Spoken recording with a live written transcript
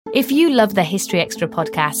If you love the History Extra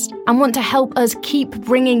podcast and want to help us keep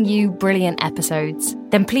bringing you brilliant episodes,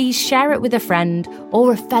 then please share it with a friend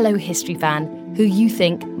or a fellow history fan who you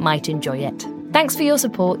think might enjoy it. Thanks for your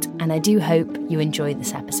support, and I do hope you enjoy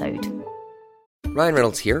this episode. Ryan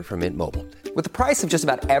Reynolds here from Mint Mobile. With the price of just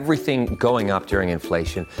about everything going up during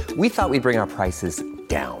inflation, we thought we'd bring our prices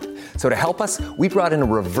down. So to help us, we brought in a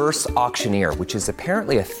reverse auctioneer, which is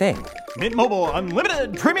apparently a thing. Mint Mobile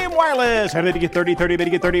Unlimited Premium Wireless. How to get 30, 30, bit to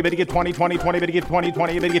get 30, bit to get 20, 20, 20, bit to get 20,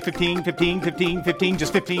 20, bit to get 15, 15, 15, 15,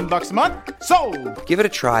 just $15 a month? Sold! Give it a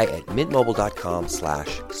try at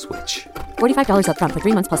mintmobile.com/switch. $45 up front for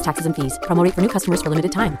 3 months plus taxes and fees. Promo rate for new customers for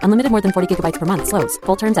limited time. Unlimited more than 40 gigabytes per month. Slows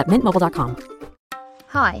full terms at mintmobile.com.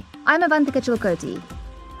 Hi, I'm Avantika Chilkoti,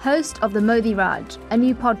 host of The Modi Raj, a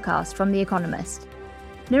new podcast from The Economist.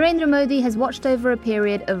 Narendra Modi has watched over a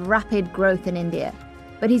period of rapid growth in India,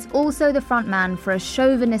 but he's also the front man for a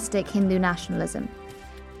chauvinistic Hindu nationalism.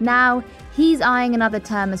 Now, he's eyeing another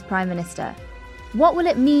term as Prime Minister. What will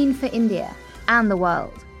it mean for India and the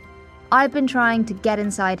world? I've been trying to get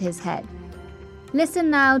inside his head. Listen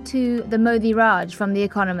now to The Modi Raj from The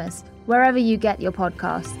Economist, wherever you get your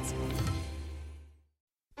podcasts.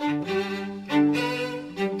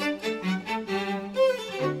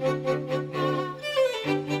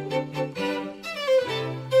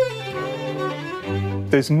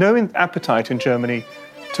 There's no appetite in Germany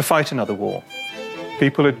to fight another war.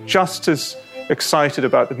 People are just as excited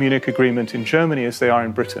about the Munich Agreement in Germany as they are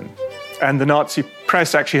in Britain. And the Nazi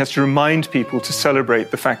press actually has to remind people to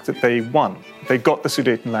celebrate the fact that they won. They got the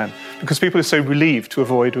Sudetenland, because people are so relieved to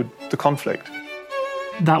avoid the conflict.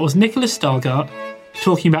 That was Nicholas Stargart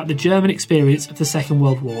talking about the German experience of the Second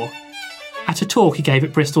World War at a talk he gave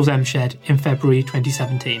at Bristol's Emshed in February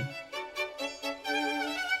 2017.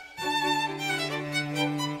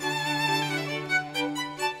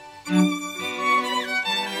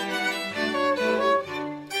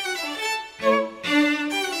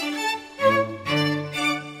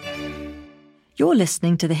 You're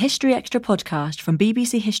listening to the History Extra podcast from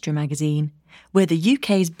BBC History Magazine. We're the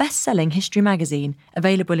UK's best-selling history magazine,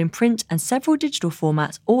 available in print and several digital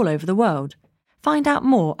formats all over the world. Find out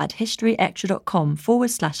more at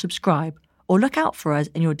historyextra.com/subscribe, or look out for us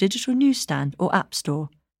in your digital newsstand or app store.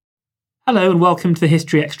 Hello and welcome to the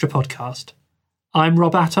History Extra podcast. I'm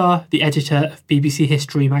Rob Attar, the editor of BBC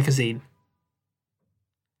History Magazine.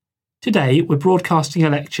 Today we're broadcasting a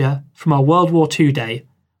lecture from our World War II Day,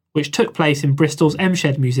 which took place in Bristol's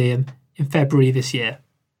Emshed Museum in February this year.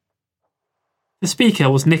 The speaker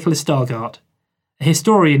was Nicholas Stargart, a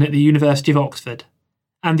historian at the University of Oxford,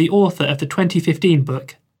 and the author of the 2015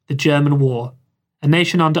 book, The German War, A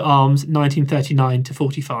Nation Under Arms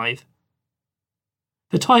 1939-45.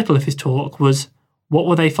 The title of his talk was What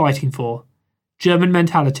Were They Fighting For? German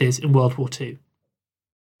Mentalities in World War II.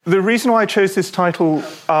 The reason why I chose this title,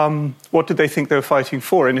 What Did They Think They Were Fighting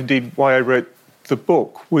For, and indeed why I wrote the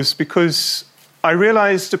book, was because I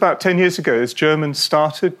realized about 10 years ago, as Germans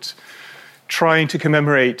started trying to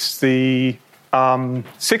commemorate the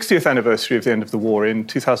 60th anniversary of the end of the war in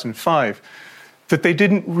 2005, that they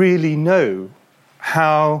didn't really know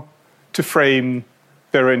how to frame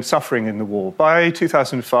their own suffering in the war. By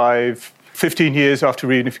 2005, 15 years after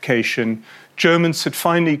reunification, Germans had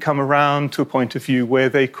finally come around to a point of view where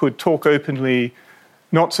they could talk openly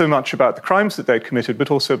not so much about the crimes that they'd committed,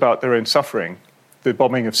 but also about their own suffering. The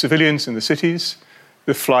bombing of civilians in the cities,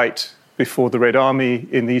 the flight before the Red Army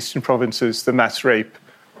in the eastern provinces, the mass rape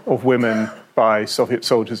of women by Soviet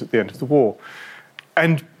soldiers at the end of the war.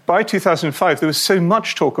 And by 2005, there was so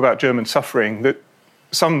much talk about German suffering that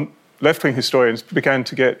some left-wing historians began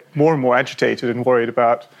to get more and more agitated and worried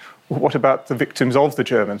about what about the victims of the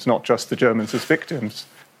Germans, not just the Germans as victims.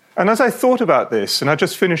 And as I thought about this, and I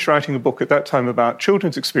just finished writing a book at that time about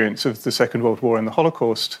children's experience of the Second World War and the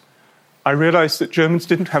Holocaust, I realized that Germans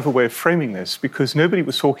didn't have a way of framing this because nobody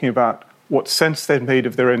was talking about what sense they'd made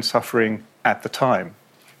of their own suffering at the time.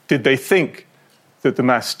 Did they think that the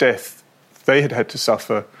mass death they had had to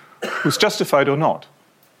suffer was justified or not?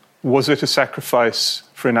 Was it a sacrifice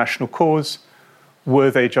for a national cause?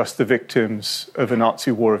 Were they just the victims of a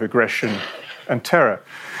Nazi war of aggression and terror?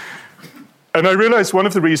 And I realized one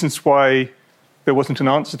of the reasons why there wasn't an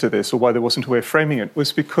answer to this, or why there wasn't a way of framing it,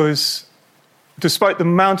 was because despite the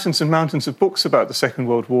mountains and mountains of books about the Second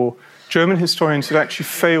World War, German historians had actually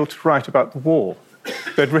failed to write about the war.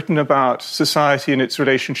 They'd written about society and its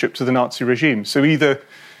relationship to the Nazi regime. So either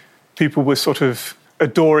people were sort of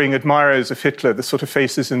adoring admirers of Hitler, the sort of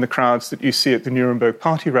faces in the crowds that you see at the Nuremberg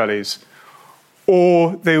party rallies,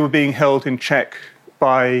 or they were being held in check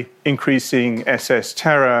by increasing SS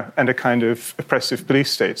terror and a kind of oppressive police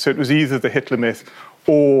state. So it was either the Hitler myth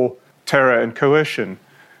or terror and coercion.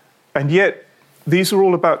 And yet, these are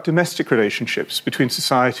all about domestic relationships between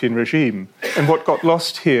society and regime. And what got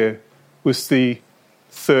lost here was the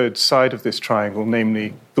third side of this triangle,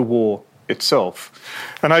 namely the war itself.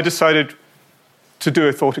 And I decided to do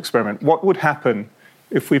a thought experiment. What would happen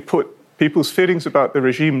if we put people's feelings about the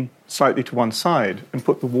regime slightly to one side and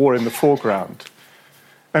put the war in the foreground?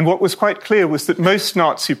 And what was quite clear was that most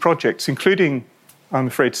Nazi projects, including, I'm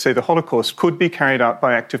afraid to say, the Holocaust, could be carried out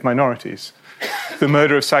by active minorities. The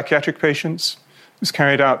murder of psychiatric patients was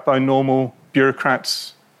carried out by normal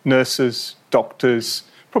bureaucrats, nurses, doctors,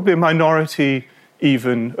 probably a minority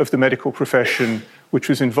even of the medical profession which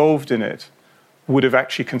was involved in it would have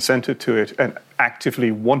actually consented to it and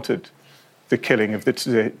actively wanted the killing of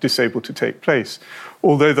the disabled to take place.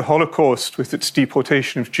 Although the Holocaust, with its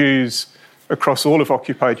deportation of Jews across all of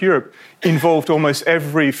occupied Europe, involved almost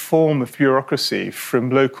every form of bureaucracy,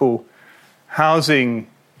 from local housing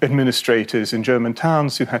administrators in German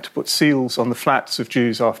towns who had to put seals on the flats of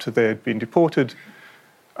Jews after they had been deported,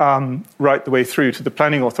 right the way through to the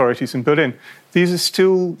planning authorities in Berlin. These are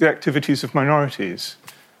still the activities of minorities.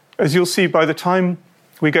 As you'll see, by the time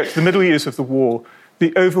we get to the middle years of the war,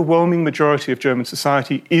 the overwhelming majority of German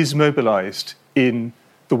society is mobilized in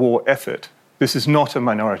the war effort. This is not a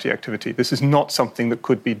minority activity. This is not something that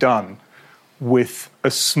could be done with a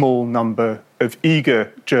small number of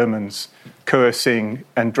eager Germans coercing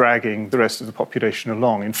and dragging the rest of the population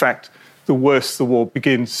along. In fact, the worse the war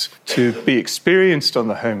begins to be experienced on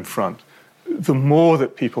the home front, the more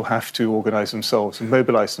that people have to organize themselves and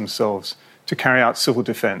mobilize themselves to carry out civil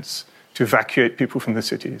defense, to evacuate people from the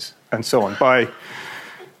cities, and so on. By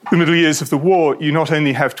the middle years of the war, you not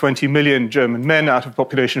only have 20 million German men out of a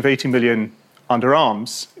population of 80 million under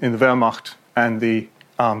arms in the Wehrmacht and the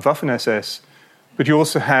Waffen-SS, but you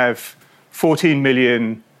also have 14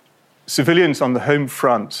 million civilians on the home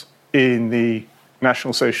front in the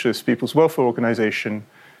National Socialist People's Welfare Organization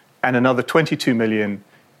and another 22 million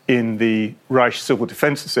in the Reich Civil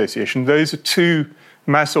Defense Association. Those are two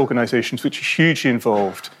mass organizations which are hugely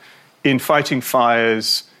involved in fighting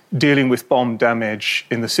fires, dealing with bomb damage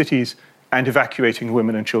in the cities, and evacuating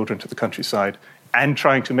women and children to the countryside, and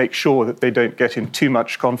trying to make sure that they don't get in too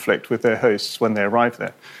much conflict with their hosts when they arrive there.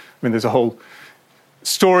 I mean, there's a whole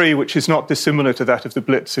story which is not dissimilar to that of the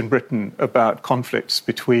Blitz in Britain about conflicts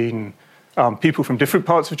between people from different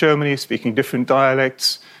parts of Germany speaking different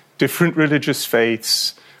dialects, different religious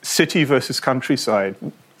faiths, city versus countryside,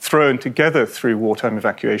 thrown together through wartime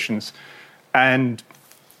evacuations. And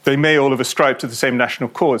they may all have ascribed to the same national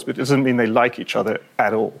cause, but it doesn't mean they like each other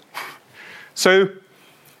at all. So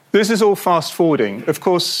this is all fast-forwarding. Of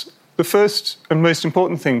course, the first and most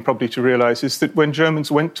important thing probably to realize is that when Germans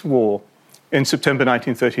went to war in September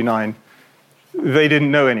 1939, they didn't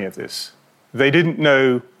know any of this. They didn't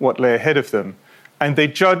know what lay ahead of them. And they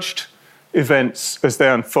judged events as they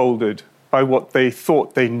unfolded by what they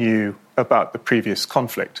thought they knew about the previous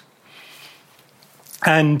conflict.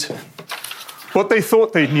 And what they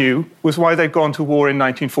thought they knew was why they'd gone to war in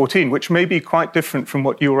 1914, which may be quite different from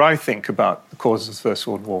what you or I think about the causes of the First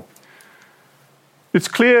World War. It's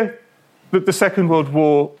clear that the Second World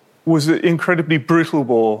War was an incredibly brutal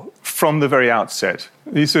war from the very outset.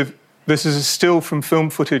 This is a still from film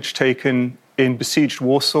footage taken in besieged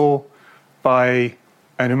Warsaw by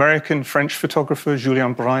an American-French photographer,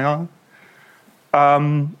 Julien Braillard.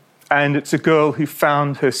 And it's a girl who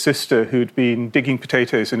found her sister who'd been digging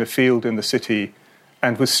potatoes in a field in the city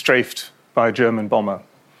and was strafed by a German bomber.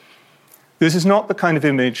 This is not the kind of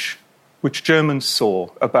image which Germans saw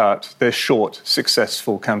about their short,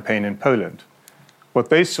 successful campaign in Poland. What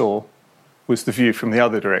they saw was the view from the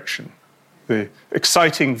other direction, the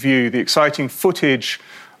exciting view, the exciting footage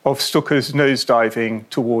of Stuka's nosediving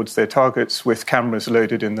towards their targets with cameras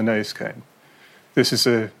loaded in the nose cone. This is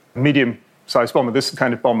a medium-sized bomber. This is the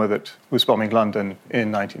kind of bomber that was bombing London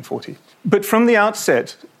in 1940. But from the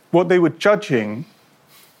outset, what they were judging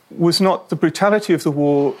was not the brutality of the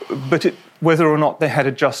war, but whether or not they had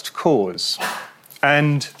a just cause.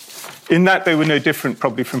 And in that, they were no different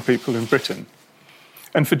probably from people in Britain.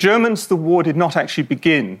 And for Germans, the war did not actually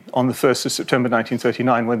begin on the 1st of September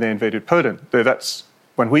 1939 when they invaded Poland, though that's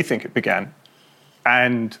when we think it began.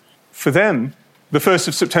 And for them, the 1st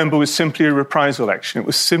of September was simply a reprisal action. It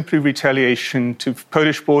was simply retaliation to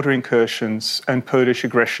Polish border incursions and Polish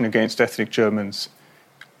aggression against ethnic Germans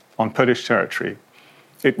on Polish territory.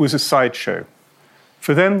 It was a sideshow.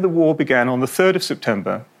 For them, the war began on the 3rd of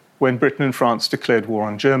September when Britain and France declared war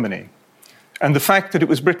on Germany. And the fact that it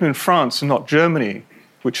was Britain and France and not Germany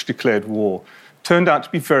which declared war turned out to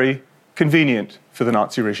be very convenient for the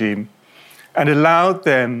Nazi regime and allowed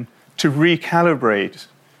them to recalibrate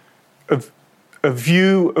a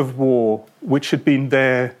view of war which had been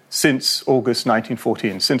there since August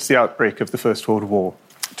 1914, since the outbreak of the First World War.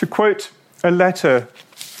 To quote a letter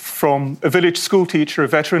from a village schoolteacher, a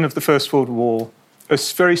veteran of the First World War, a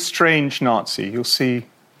very strange Nazi, you'll see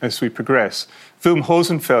as we progress, Wilm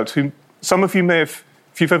Hosenfeld, whom some of you may have,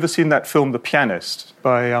 if you've ever seen that film, The Pianist,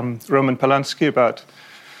 by Roman Polanski, about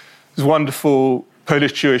this wonderful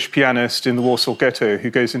Polish-Jewish pianist in the Warsaw Ghetto who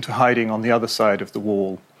goes into hiding on the other side of the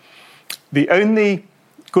wall. The only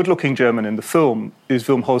good-looking German in the film is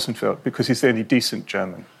Wilm Hosenfeld, because he's the only decent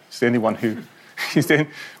German. He's the only one who...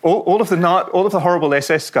 all of the horrible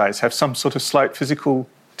SS guys have some sort of slight physical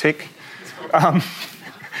tick. I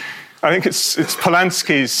think it's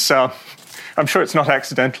Polanski's... I'm sure it's not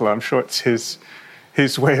accidental. I'm sure it's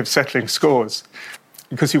his way of settling scores,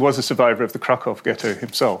 because he was a survivor of the Krakow ghetto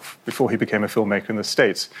himself before he became a filmmaker in the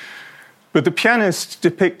States. But The Pianist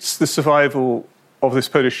depicts the survival of this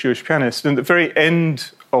Polish-Jewish pianist. And at the very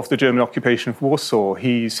end of the German occupation of Warsaw,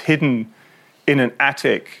 he's hidden in an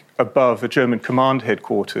attic above a German command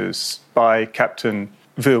headquarters by Captain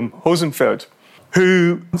Wilm Hosenfeld,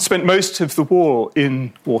 who spent most of the war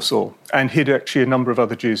in Warsaw and hid actually a number of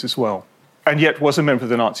other Jews as well, and yet was a member of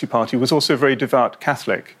the Nazi Party, was also a very devout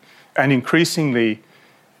Catholic. And increasingly,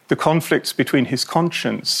 the conflicts between his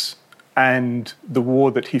conscience and the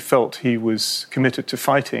war that he felt he was committed to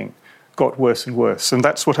fighting got worse and worse. And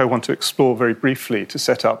that's what I want to explore very briefly to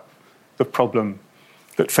set up the problem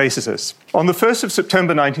that faces us. On the 1st of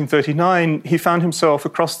September 1939, he found himself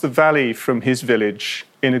across the valley from his village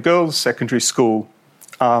in a girls' secondary school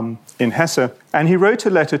in Hesse, and he wrote a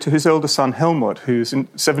letter to his elder son Helmut, who's a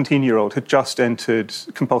 17-year-old, had just entered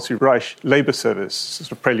compulsory Reich labor service,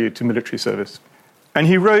 sort of prelude to military service. And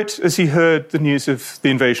he wrote as he heard the news of the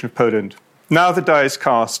invasion of Poland. Now the die is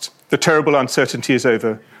cast, the terrible uncertainty is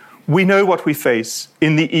over. We know what we face.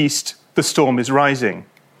 In the east, the storm is rising.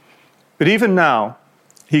 But even now,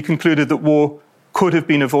 he concluded that war could have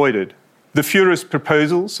been avoided. The Führer's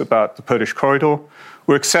proposals about the Polish corridor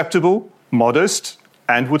were acceptable, modest,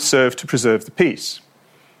 and would serve to preserve the peace.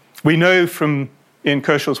 We know from Ian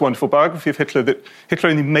Kershaw's wonderful biography of Hitler that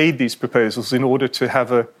Hitler only made these proposals in order to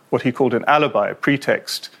have what he called an alibi, a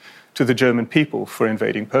pretext to the German people for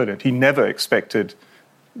invading Poland. He never expected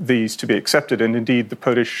these to be accepted, and indeed the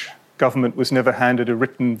Polish government was never handed a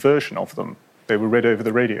written version of them. They were read over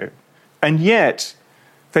the radio. And yet,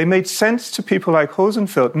 they made sense to people like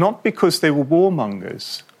Hosenfeld, not because they were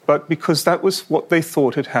warmongers, but because that was what they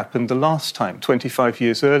thought had happened the last time, 25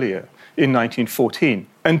 years earlier, in 1914.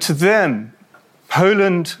 And to them,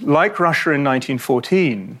 Poland, like Russia in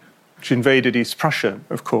 1914, which invaded East Prussia,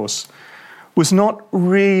 of course, was not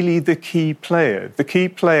really the key player. The key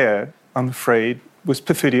player, I'm afraid, was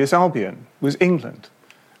perfidious Albion, was England.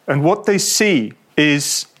 And what they see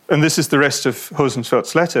is, and this is the rest of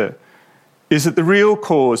Hosenfeld's letter, is that the real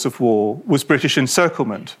cause of war was British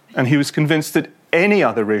encirclement, and he was convinced that any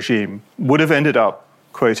other regime would have ended up,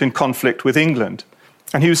 quote, in conflict with England.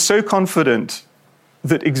 And he was so confident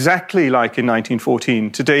that exactly like in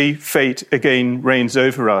 1914, today fate again reigns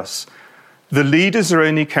over us. The leaders are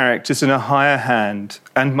only characters in a higher hand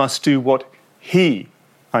and must do what he,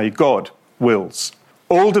 i.e. God, wills.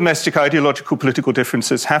 All domestic ideological political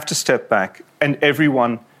differences have to step back, and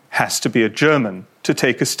everyone has to be a German to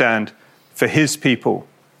take a stand for his people.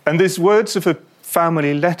 And these words of a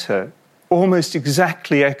family letter almost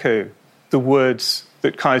exactly echo the words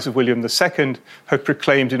that Kaiser William II had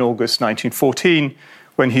proclaimed in August 1914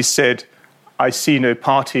 when he said, "I see no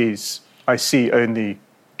parties, I see only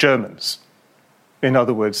Germans." In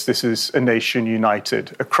other words, this is a nation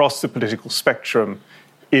united across the political spectrum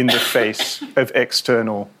in the face of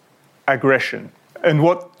external aggression. And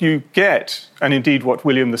what you get, and indeed what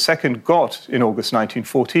William II got in August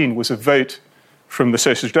 1914, was a vote from the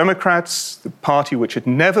Social Democrats, the party which had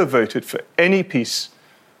never voted for any piece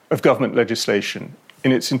of government legislation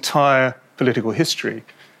in its entire political history.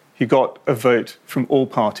 He got a vote from all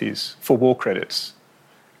parties for war credits.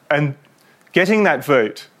 And getting that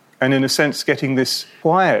vote, and in a sense getting this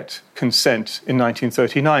quiet consent in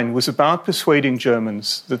 1939, was about persuading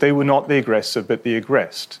Germans that they were not the aggressor but the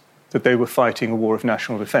aggressed, that they were fighting a war of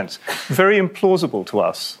national defense. Very implausible to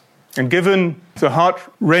us. And given the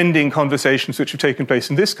heart-rending conversations which have taken place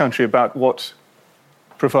in this country about what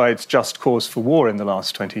provides just cause for war in the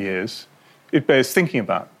last 20 years, it bears thinking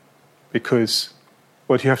about. Because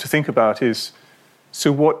what you have to think about is,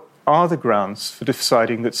 so what are the grounds for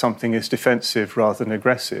deciding that something is defensive rather than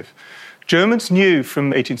aggressive? Germans knew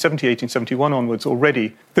from 1870, 1871 onwards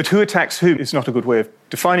already that who attacks whom is not a good way of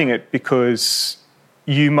defining it, because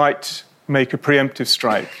you might make a preemptive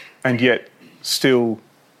strike and yet still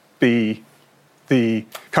be the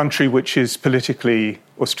country which is politically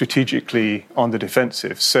or strategically on the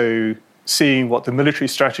defensive. So seeing what the military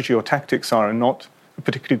strategy or tactics are not a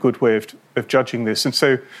particularly good way of judging this. And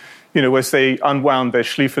so, as they unwound their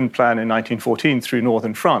Schlieffen Plan in 1914 through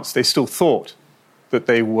northern France, they still thought that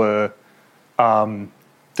they were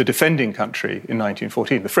the defending country in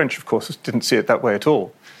 1914. The French, of course, didn't see it that way at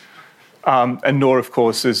all. And nor, of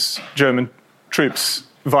course, as German troops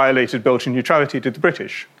violated Belgian neutrality, did the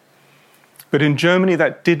British. But in Germany,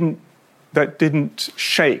 that didn't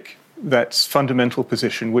shake that fundamental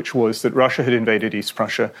position, which was that Russia had invaded East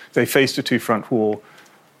Prussia. They faced a two-front war.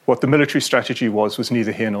 What the military strategy was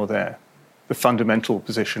neither here nor there. The fundamental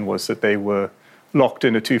position was that they were locked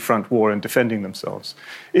in a two-front war and defending themselves.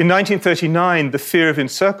 In 1939, the fear of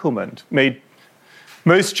encirclement made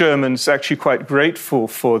most Germans actually quite grateful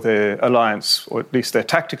for their alliance, or at least their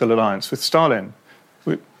tactical alliance with Stalin,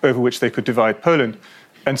 over which they could divide Poland,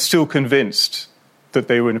 and still convinced that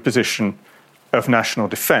they were in a position of national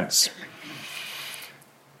defense.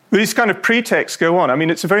 These kind of pretexts go on. I mean,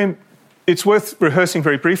 it's worth rehearsing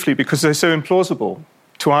very briefly because they're so implausible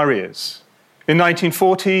to our ears. In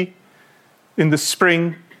 1940, in the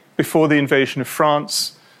spring, before the invasion of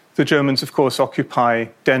France, the Germans, of course, occupy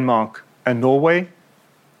Denmark and Norway,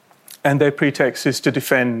 and their pretext is to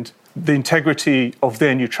defend the integrity of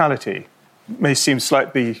their neutrality. It may seem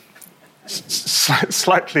slightly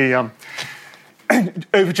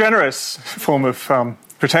overgenerous form of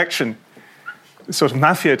protection, sort of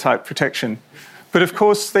mafia-type protection. But of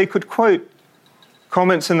course, they could quote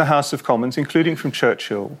comments in the House of Commons, including from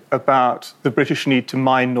Churchill, about the British need to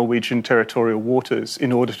mine Norwegian territorial waters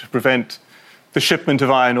in order to prevent the shipment of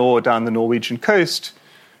iron ore down the Norwegian coast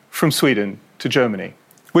from Sweden to Germany,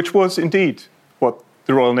 which was indeed what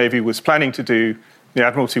the Royal Navy was planning to do, the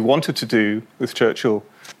Admiralty wanted to do with Churchill,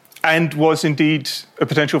 and was indeed a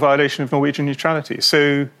potential violation of Norwegian neutrality.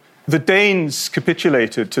 So the Danes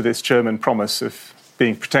capitulated to this German promise of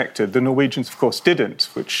being protected. The Norwegians, of course, didn't,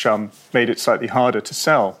 which made it slightly harder to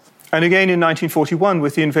sell. And again, in 1941,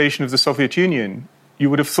 with the invasion of the Soviet Union, you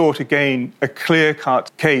would have thought, again, a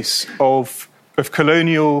clear-cut case of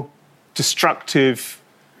colonial, destructive,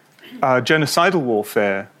 genocidal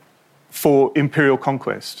warfare for imperial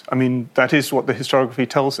conquest. I mean, that is what the historiography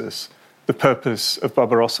tells us the purpose of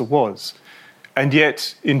Barbarossa was. And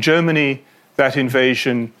yet, in Germany, that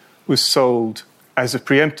invasion was sold as a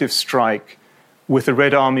preemptive strike with the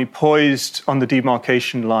Red Army poised on the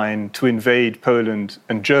demarcation line to invade Poland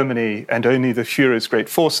and Germany, and only the Führer's great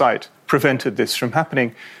foresight prevented this from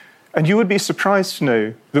happening. And you would be surprised to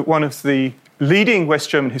know that one of the leading West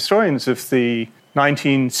German historians of the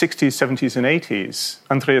 1960s, 70s, and 80s,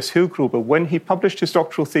 Andreas Hilgruber, when he published his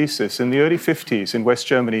doctoral thesis in the early 50s in West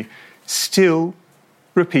Germany, still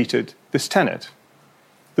repeated this tenet,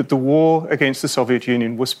 that the war against the Soviet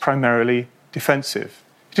Union was primarily defensive.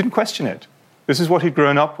 He didn't question it. This is what he'd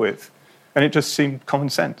grown up with, and it just seemed common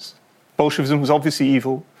sense. Bolshevism was obviously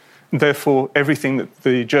evil, and therefore everything that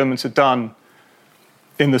the Germans had done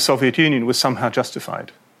in the Soviet Union was somehow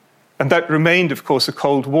justified. And that remained, of course, a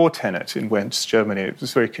Cold War tenet in West Germany. It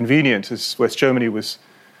was very convenient as West Germany was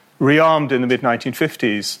rearmed in the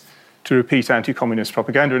mid-1950s to repeat anti-communist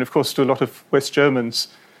propaganda. And, of course, to a lot of West Germans,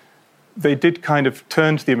 they did kind of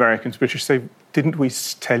turn to the Americans, British, say, didn't we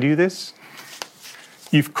tell you this?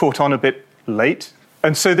 You've caught on a bit late.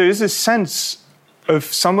 And so there is this sense of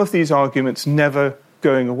some of these arguments never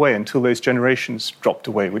going away until those generations dropped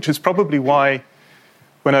away, which is probably why,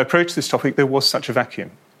 when I approached this topic, there was such a vacuum.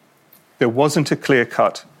 There wasn't a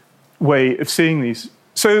clear-cut way of seeing these.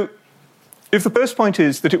 So if the first point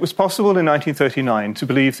is that it was possible in 1939 to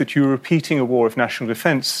believe that you were repeating a war of national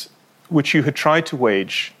defense, which you had tried to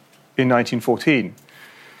wage in 1914,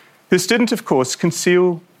 this didn't, of course,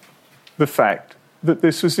 conceal the fact that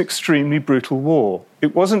this was an extremely brutal war.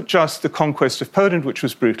 It wasn't just the conquest of Poland which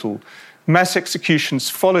was brutal. Mass executions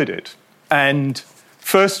followed it. And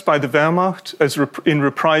first by the Wehrmacht, in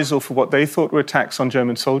reprisal for what they thought were attacks on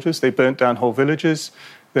German soldiers. They burnt down whole villages.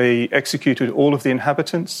 They executed all of the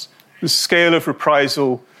inhabitants. The scale of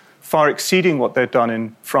reprisal far exceeding what they'd done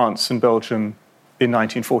in France and Belgium in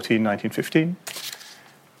 1914, 1915.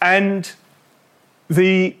 And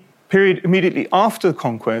the period immediately after the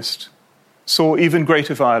conquest saw even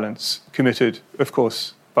greater violence committed, of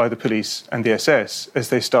course, by the police and the SS as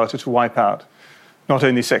they started to wipe out not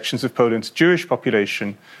only sections of Poland's Jewish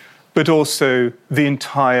population, but also the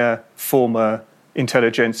entire former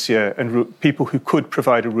intelligentsia and people who could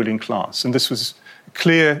provide a ruling class. And this was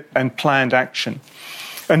clear and planned action.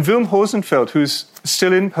 And Wilm Hosenfeld, who's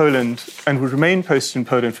still in Poland and would remain posted in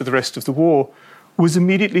Poland for the rest of the war, was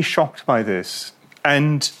immediately shocked by this.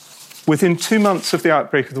 And within 2 months of the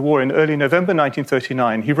outbreak of the war, in early November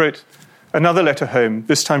 1939, he wrote another letter home,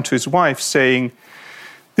 this time to his wife, saying,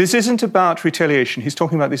 "This isn't about retaliation." He's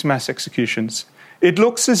talking about these mass executions. "It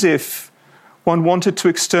looks as if one wanted to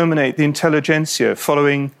exterminate the intelligentsia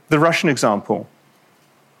following the Russian example.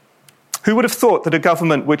 Who would have thought that a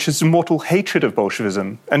government which has a mortal hatred of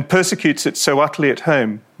Bolshevism and persecutes it so utterly at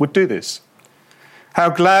home would do this? How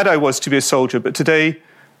glad I was to be a soldier, but today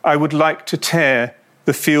I would like to tear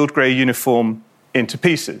the field grey uniform into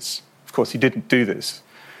pieces." Of course, he didn't do this.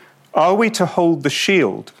 "Are we to hold the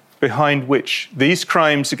shield behind which these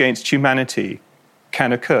crimes against humanity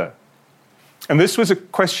can occur?" And this was a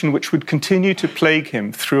question which would continue to plague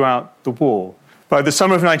him throughout the war. By the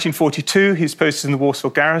summer of 1942, he's posted in the Warsaw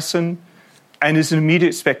Garrison and is an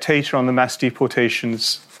immediate spectator on the mass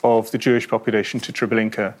deportations of the Jewish population to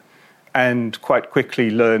Treblinka, and quite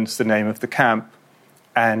quickly learns the name of the camp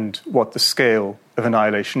and what the scale of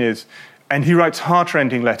annihilation is. And he writes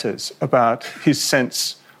heart-rending letters about his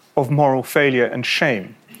sense of moral failure and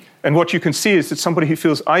shame. And what you can see is that somebody who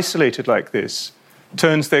feels isolated like this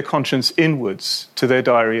turns their conscience inwards to their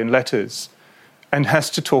diary and letters and has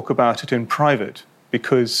to talk about it in private,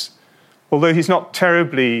 because although he's not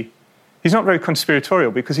very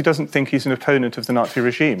conspiratorial, because he doesn't think he's an opponent of the Nazi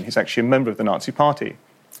regime. He's actually a member of the Nazi party.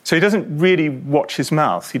 So he doesn't really watch his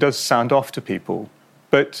mouth. He does sound off to people.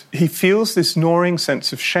 But he feels this gnawing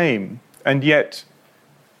sense of shame. And yet,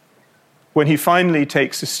 when he finally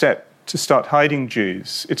takes a step to start hiding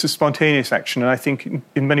Jews, it's a spontaneous action, and I think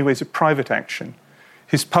in many ways a private action.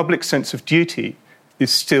 His public sense of duty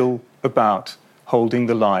is still about holding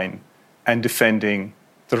the line and defending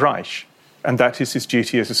the Reich. And that is his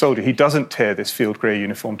duty as a soldier. He doesn't tear this field grey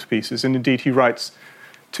uniform to pieces. And indeed, he writes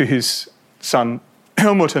to his son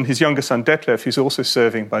Helmut and his younger son Detlef, who's also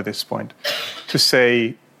serving by this point, to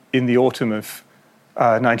say in the autumn of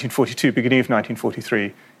 1942, beginning of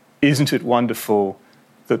 1943, "Isn't it wonderful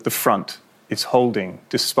that the front is holding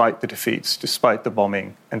despite the defeats, despite the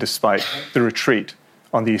bombing, and despite the retreat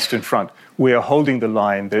on the Eastern Front? We are holding the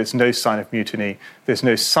line. There's no sign of mutiny. There's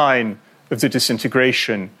no sign of the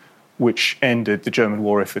disintegration which ended the German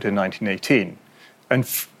war effort in 1918. And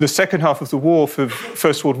the second half of the war for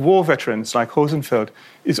First World War veterans like Hosenfeld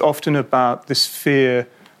is often about this fear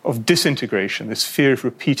of disintegration, this fear of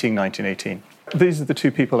repeating 1918. These are the two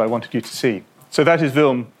people I wanted you to see. So that is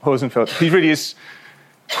Wilhelm Hosenfeld. He really is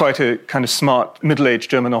quite a kind of smart, middle-aged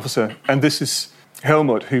German officer. And this is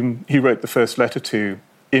Helmut, whom he wrote the first letter to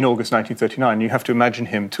in August 1939. You have to imagine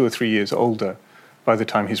him 2 or 3 years older by the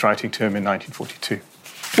time he's writing to him in 1942.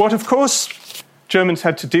 What, of course, Germans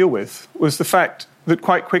had to deal with was the fact that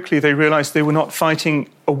quite quickly they realized they were not fighting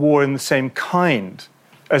a war in the same kind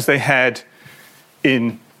as they had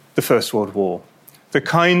in the First World War. The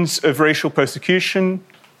kinds of racial persecution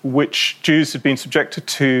which Jews had been subjected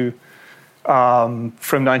to from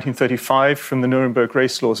 1935, from the Nuremberg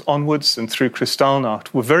race laws onwards and through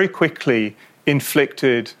Kristallnacht, were very quickly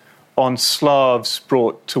inflicted on Slavs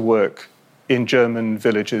brought to work in German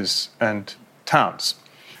villages and towns.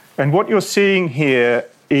 And what you're seeing here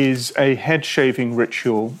is a head-shaving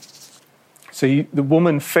ritual. So the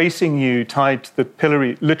woman facing you, tied to the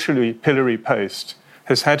pillory, literally pillory post,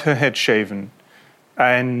 has had her head shaven,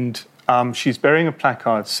 and she's bearing a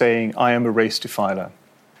placard saying, "I am a race defiler."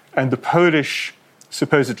 And the Polish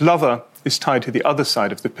supposed lover is tied to the other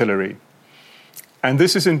side of the pillory. And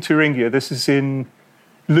this is in Thuringia. This is in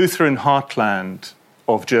Lutheran heartland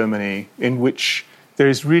of Germany, in which there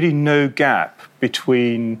is really no gap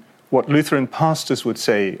between what Lutheran pastors would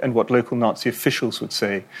say and what local Nazi officials would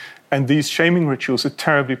say. And these shaming rituals are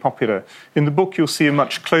terribly popular. In the book, you'll see a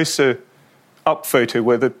much closer up photo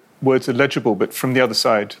where the words are legible, but from the other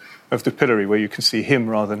side of the pillory, where you can see him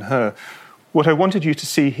rather than her. What I wanted you to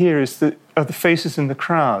see here is the faces in the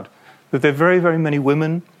crowd, that there are very, very many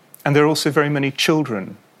women, and there are also very many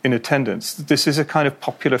children in attendance. This is a kind of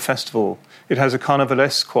popular festival. It has a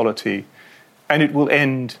carnivalesque quality, and it will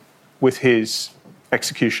end with his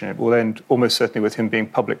execution. It will end almost certainly with him being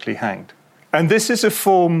publicly hanged. And this is a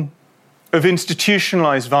form of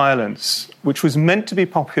institutionalized violence which was meant to be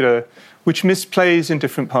popular, which misplays in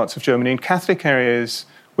different parts of Germany. In Catholic areas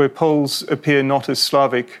where Poles appear not as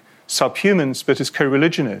Slavic subhumans but as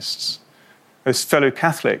co-religionists, as fellow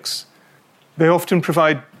Catholics, they often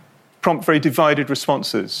prompt very divided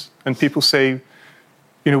responses. And people say,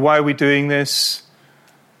 why are we doing this?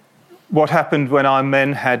 What happened when our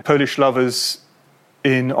men had Polish lovers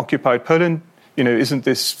in occupied Poland? Isn't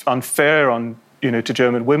this unfair to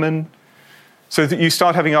German women? So that you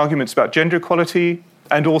start having arguments about gender equality.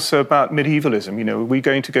 and also about medievalism. You know, are we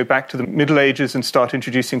going to go back to the Middle Ages and start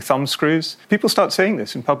introducing thumbscrews? People start saying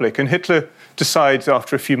this in public, and Hitler decides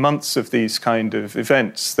after a few months of these kind of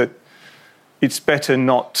events that it's better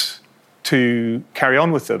not to carry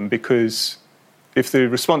on with them, because if the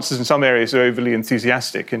responses in some areas are overly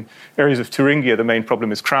enthusiastic, in areas of Thuringia the main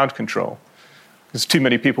problem is crowd control, because too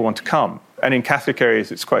many people want to come. And in Catholic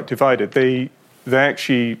areas it's quite divided. They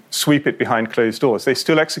actually sweep it behind closed doors. They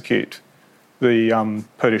still execute the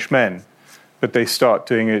Polish men, but they start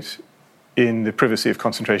doing it in the privacy of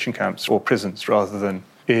concentration camps or prisons rather than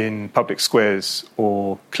in public squares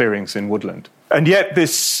or clearings in woodland. And yet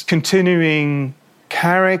this continuing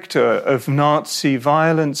character of Nazi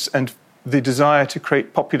violence and the desire to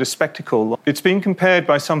create popular spectacle, it's been compared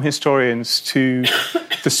by some historians to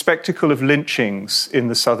the spectacle of lynchings in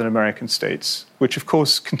the Southern American states, which of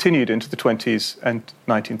course continued into the 20s and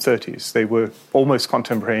 1930s. They were almost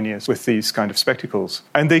contemporaneous with these kind of spectacles.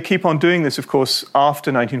 And they keep on doing this, of course,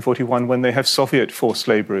 after 1941, when they have Soviet forced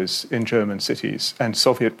laborers in German cities and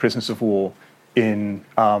Soviet prisoners of war in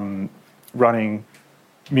running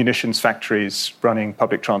munitions factories, running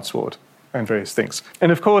public transport and various things.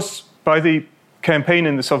 And of course, by the campaign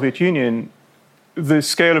in the Soviet Union, the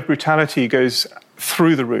scale of brutality goes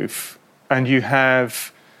through the roof, and you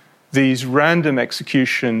have these random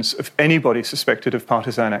executions of anybody suspected of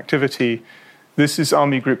partisan activity. This is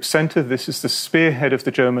Army Group Center. This is the spearhead of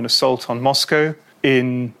the German assault on Moscow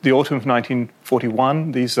in the autumn of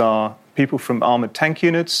 1941. These are people from armored tank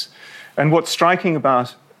units. And what's striking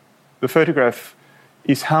about the photograph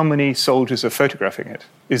is how many soldiers are photographing it,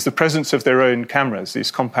 is the presence of their own cameras, these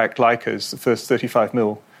compact Leicas, the first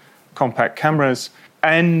 35mm compact cameras,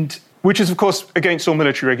 and which is, of course, against all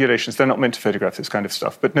military regulations. They're not meant to photograph this kind of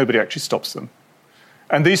stuff, but nobody actually stops them.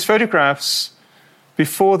 And these photographs,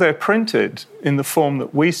 before they're printed in the form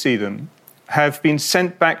that we see them, have been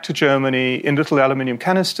sent back to Germany in little aluminium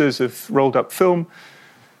canisters of rolled-up film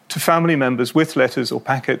to family members with letters or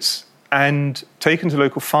packets, and taken to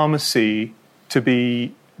local pharmacy to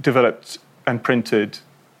be developed and printed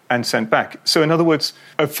and sent back. So in other words,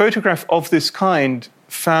 a photograph of this kind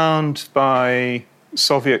found by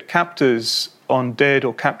Soviet captors on dead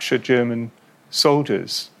or captured German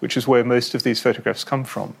soldiers, which is where most of these photographs come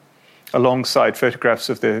from, alongside photographs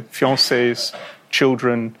of their fiancés,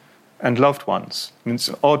 children, and loved ones. I mean, it's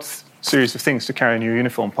an odd series of things to carry in your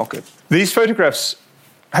uniform pocket. These photographs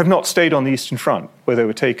have not stayed on the Eastern Front where they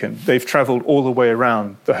were taken. They've travelled all the way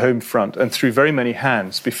around the home front and through very many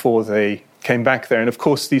hands before they came back there. And of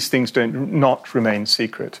course, these things don't not remain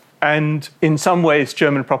secret. And in some ways,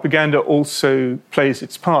 German propaganda also plays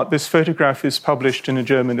its part. This photograph is published in a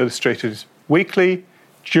German illustrated weekly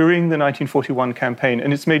during the 1941 campaign.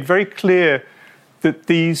 And it's made very clear that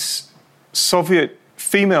these Soviet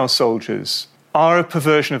female soldiers are a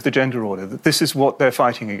perversion of the gender order, that this is what they're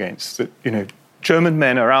fighting against, that, you know, German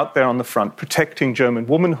men are out there on the front protecting German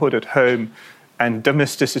womanhood at home and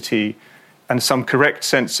domesticity and some correct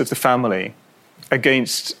sense of the family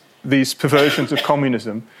against these perversions of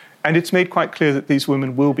communism. And it's made quite clear that these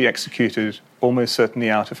women will be executed almost certainly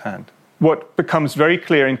out of hand. What becomes very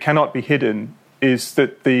clear and cannot be hidden is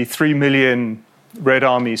that the 3 million Red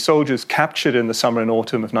Army soldiers captured in the summer and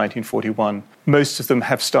autumn of 1941, most of them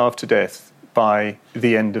have starved to death by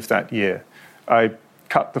the end of that year. I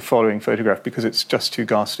cut the following photograph because it's just too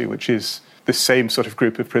ghastly, which is the same sort of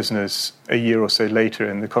group of prisoners a year or so later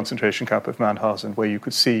in the concentration camp of Mauthausen, where you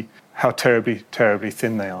could see how terribly, terribly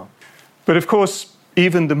thin they are. But of course,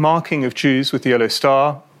 even the marking of Jews with the yellow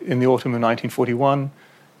star in the autumn of 1941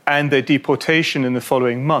 and their deportation in the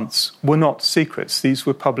following months were not secrets. These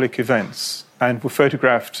were public events and were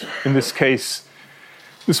photographed, in this case,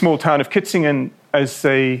 the small town of Kitzingen, as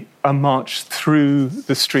they are marched through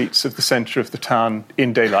the streets of the centre of the town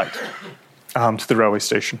in daylight to the railway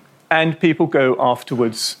station. And people go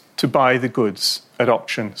afterwards to buy the goods at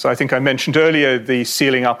auction. So I think I mentioned earlier the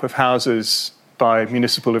sealing up of houses by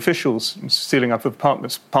municipal officials, sealing up of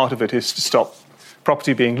apartments. Part of it is to stop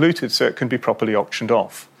property being looted so it can be properly auctioned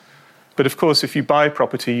off. But of course, if you buy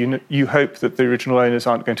property, you hope that the original owners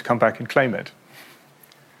aren't going to come back and claim it.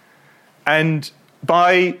 And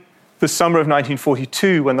by the summer of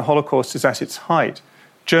 1942, when the Holocaust is at its height,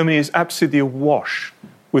 Germany is absolutely awash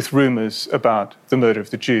with rumours about the murder of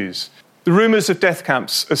the Jews. The rumours of death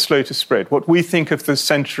camps are slow to spread. What we think of the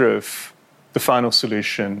centre of the final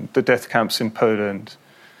solution, the death camps in Poland,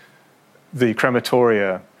 the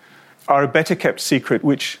crematoria, are a better kept secret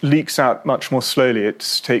which leaks out much more slowly.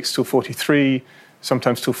 It takes till 43,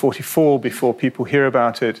 sometimes till 44 before people hear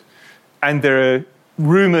about it. And there are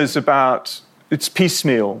rumours about it's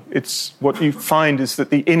piecemeal. It's what you find is that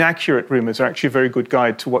the inaccurate rumours are actually a very good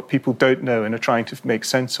guide to what people don't know and are trying to make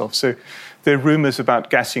sense of. So there are rumours about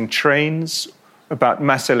gassing trains, about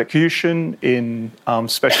mass electrocution in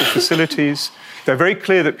special facilities. They're very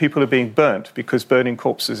clear that people are being burnt because burning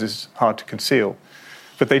corpses is hard to conceal.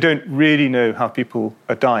 But they don't really know how people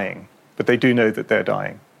are dying, but they do know that they're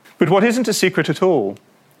dying. But what isn't a secret at all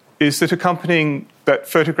is that accompanying that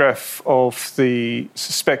photograph of the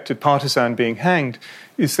suspected partisan being hanged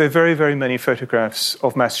is there are very, very many photographs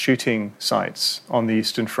of mass shooting sites on the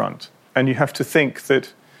Eastern Front. And you have to think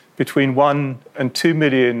that between 1 and 2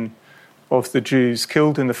 million of the Jews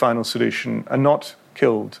killed in the final solution are not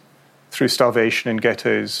killed through starvation in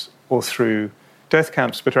ghettos or through death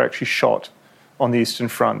camps, but are actually shot on the Eastern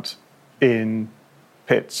Front in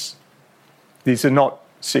pits. These are not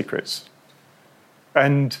secrets.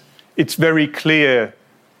 And it's very clear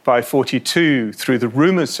by 1942, through the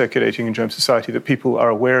rumours circulating in German society, that people are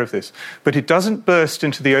aware of this. But it doesn't burst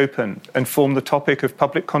into the open and form the topic of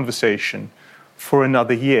public conversation for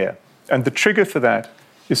another year. And the trigger for that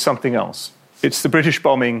is something else. It's the British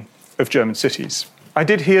bombing of German cities. I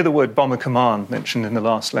did hear the word Bomber Command mentioned in the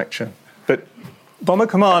last lecture, but Bomber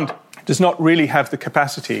Command does not really have the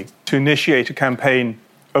capacity to initiate a campaign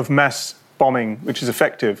of mass bombing which is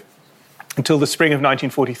effective until the spring of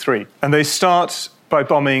 1943. And they start by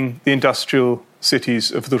bombing the industrial cities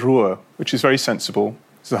of the Ruhr, which is very sensible.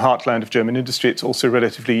 It's the heartland of German industry. It's also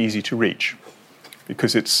relatively easy to reach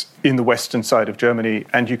because it's in the western side of Germany,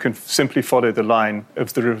 and you can simply follow the line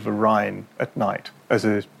of the River Rhine at night as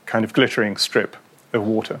a kind of glittering strip of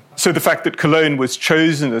water. So the fact that Cologne was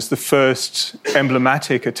chosen as the first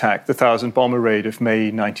emblematic attack, the 1,000 bomber raid of May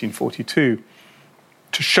 1942,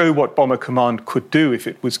 to show what Bomber Command could do if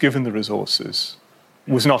it was given the resources,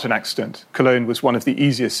 was not an accident. Cologne was one of the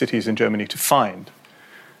easiest cities in Germany to find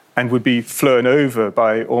and would be flown over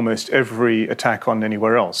by almost every attack on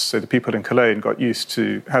anywhere else. So the people in Cologne got used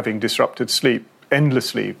to having disrupted sleep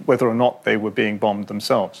endlessly, whether or not they were being bombed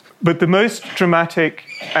themselves. But the most dramatic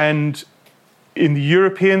and, in the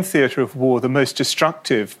European theatre of war, the most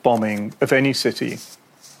destructive bombing of any city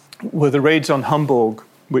were the raids on Hamburg,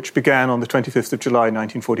 which began on the 25th of July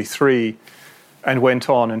 1943 and went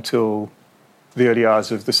on until the early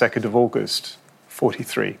hours of the 2nd of August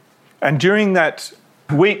 1943. And during that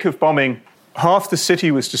week of bombing, half the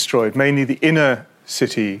city was destroyed, mainly the inner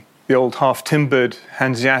city, the old half-timbered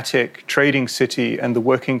Hanseatic trading city and the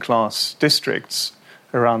working-class districts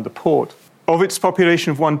around the port. Of its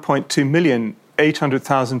population of 1.2 million,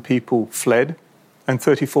 800,000 people fled and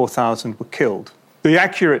 34,000 were killed. The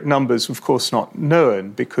accurate numbers, of course, not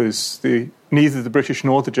known because neither the British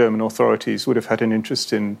nor the German authorities would have had an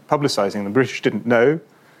interest in publicising them. The British didn't know,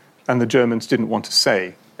 and the Germans didn't want to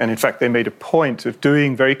say. And in fact, they made a point of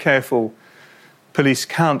doing very careful police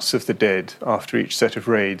counts of the dead after each set of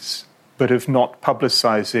raids, but of not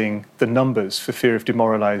publicising the numbers for fear of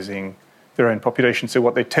demoralising their own population. So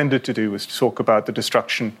what they tended to do was to talk about the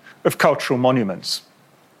destruction of cultural monuments,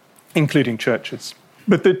 including churches.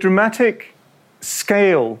 But the dramatic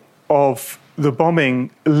scale of the bombing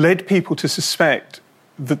led people to suspect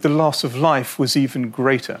that the loss of life was even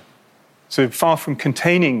greater. So far from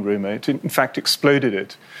containing rumour, it in fact exploded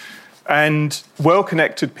it. And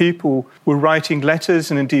well-connected people were writing letters,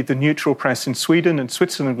 and indeed the neutral press in Sweden and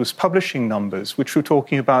Switzerland was publishing numbers which were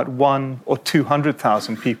talking about 100,000 or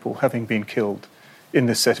 200,000 people having been killed in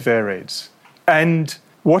this set of air raids. And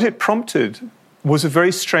what it prompted was a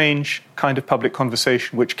very strange kind of public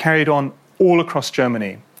conversation which carried on all across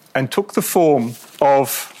Germany and took the form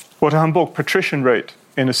of what a Hamburg patrician wrote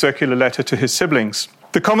in a circular letter to his siblings.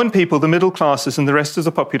 The common people, the middle classes, and the rest of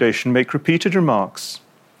the population make repeated remarks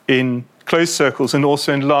in closed circles and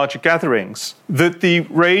also in larger gatherings that the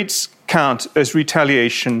raids count as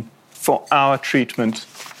retaliation for our treatment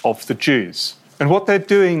of the Jews. And what they're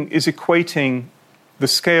doing is equating the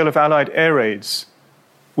scale of Allied air raids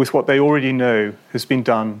with what they already know has been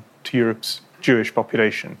done to Europe's Jewish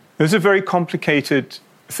population. This is a very complicated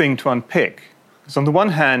thing to unpick, because on the one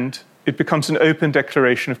hand, it becomes an open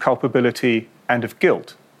declaration of culpability and of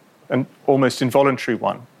guilt, an almost involuntary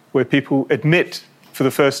one, where people admit for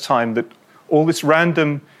the first time that all this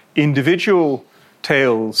random individual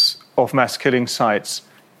tales of mass killing sites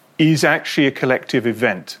is actually a collective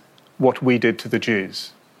event, what we did to the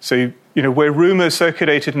Jews. So, where rumours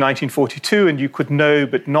circulated in 1942 and you could know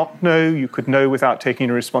but not know, you could know without taking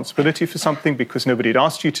a responsibility for something because nobody had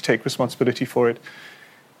asked you to take responsibility for it.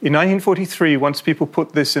 In 1943, once people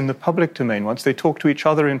put this in the public domain, once they talk to each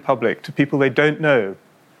other in public, to people they don't know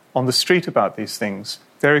on the street about these things,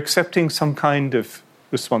 they're accepting some kind of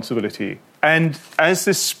responsibility. And as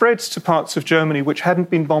this spreads to parts of Germany which hadn't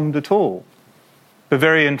been bombed at all,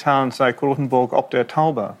 Bavarian towns like Rothenburg ob der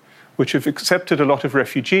Tauber, which have accepted a lot of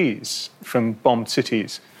refugees from bombed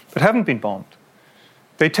cities but haven't been bombed,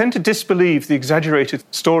 they tend to disbelieve the exaggerated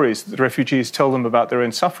stories that the refugees tell them about their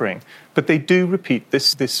own suffering, but they do repeat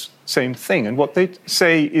this same thing. And what they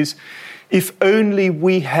say is, if only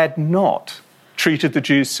we had not treated the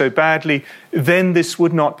Jews so badly, then this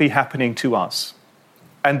would not be happening to us.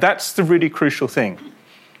 And that's the really crucial thing.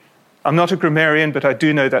 I'm not a grammarian, but I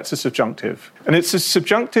do know that's a subjunctive. And it's a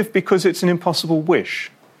subjunctive because it's an impossible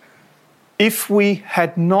wish. If we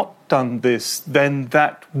had not done this, then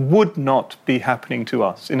that would not be happening to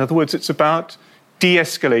us. In other words, it's about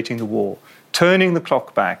de-escalating the war, turning the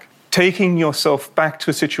clock back, taking yourself back to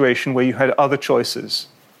a situation where you had other choices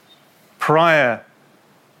prior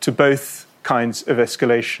to both kinds of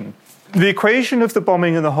escalation. The equation of the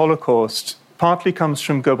bombing and the Holocaust partly comes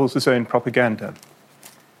from Goebbels' own propaganda.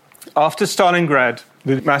 After Stalingrad,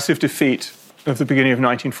 the massive defeat of the beginning of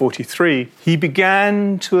 1943, he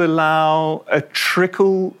began to allow a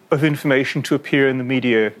trickle of information to appear in the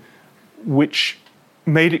media which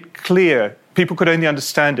made it clear. People could only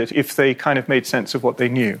understand it if they kind of made sense of what they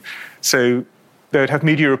knew. So they would have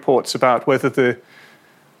media reports about whether the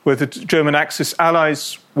German Axis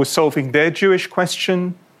allies were solving their Jewish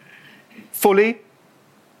question fully,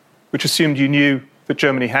 which assumed you knew that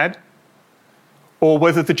Germany had, or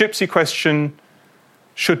whether the Gypsy question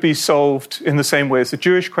should be solved in the same way as the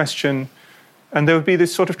Jewish question. And there would be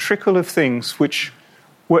this sort of trickle of things which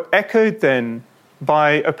were echoed then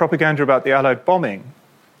by a propaganda about the Allied bombing,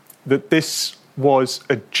 that this was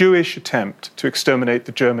a Jewish attempt to exterminate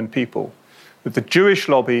the German people, that the Jewish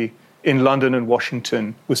lobby in London and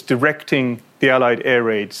Washington was directing the Allied air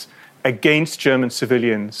raids against German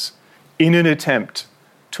civilians in an attempt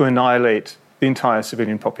to annihilate the entire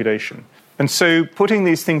civilian population. And so putting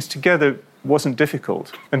these things together wasn't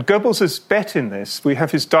difficult. And Goebbels' bet in this, we have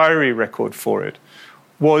his diary record for it,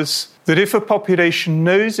 was that if a population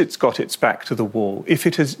knows it's got its back to the wall, if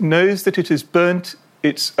it knows that it has burnt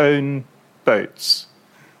its own boats,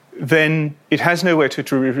 then it has nowhere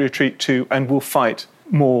to retreat to and will fight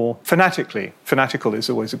more fanatically. Fanatical is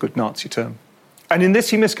always a good Nazi term. And in this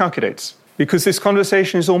he miscalculates, because this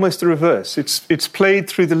conversation is almost the reverse. It's played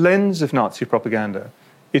through the lens of Nazi propaganda.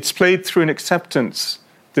 It's played through an acceptance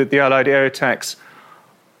that the Allied air attacks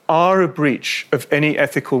are a breach of any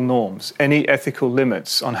ethical norms, any ethical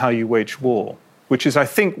limits on how you wage war, which is, I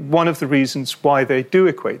think, one of the reasons why they do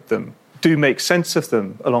equate them, do make sense of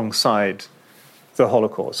them alongside the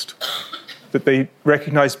Holocaust, that they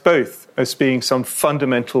recognize both as being some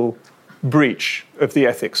fundamental breach of the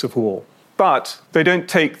ethics of war. But they don't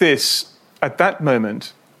take this at that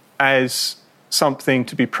moment as something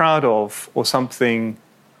to be proud of or something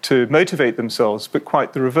to motivate themselves, but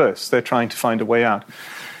quite the reverse. They're trying to find a way out.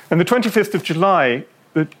 And the 25th of July,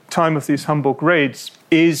 the time of these Hamburg raids,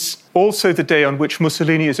 is also the day on which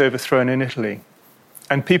Mussolini is overthrown in Italy.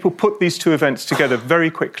 And people put these two events together very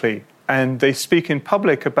quickly, and they speak in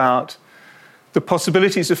public about the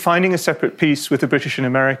possibilities of finding a separate peace with the British and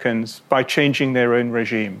Americans by changing their own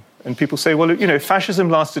regime. And people say, well, fascism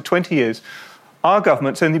lasted 20 years. Our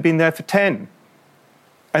government's only been there for 10.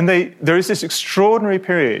 And there is this extraordinary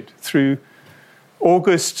period through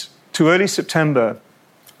August to early September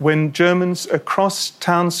when Germans across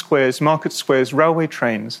town squares, market squares, railway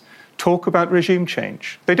trains talk about regime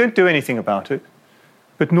change. They don't do anything about it,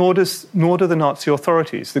 but nor do the Nazi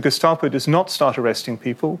authorities. The Gestapo does not start arresting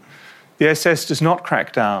people. The SS does not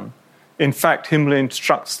crack down. In fact, Himmler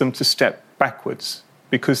instructs them to step backwards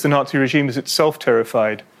because the Nazi regime is itself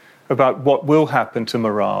terrified about what will happen to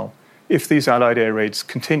morale if these Allied air raids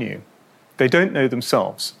continue. They don't know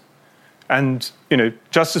themselves. And,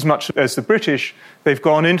 just as much as the British, they've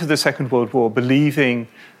gone into the Second World War believing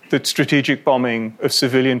that strategic bombing of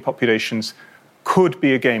civilian populations could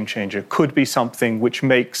be a game changer, could be something which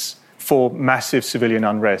makes for massive civilian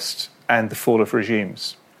unrest and the fall of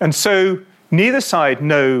regimes. And so neither side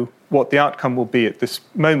know what the outcome will be at this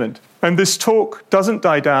moment. And this talk doesn't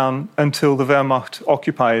die down until the Wehrmacht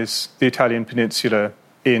occupies the Italian peninsula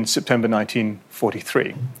in September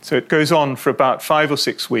 1943. So it goes on for about 5 or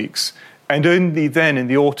 6 weeks, and only then in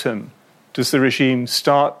the autumn does the regime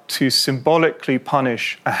start to symbolically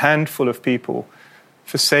punish a handful of people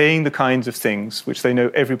for saying the kinds of things which they know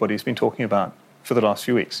everybody's been talking about for the last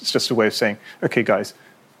few weeks. It's just a way of saying, okay, guys,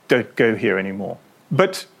 don't go here anymore.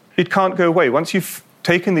 But it can't go away. Once you've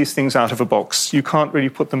taken these things out of a box, you can't really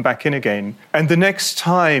put them back in again. And the next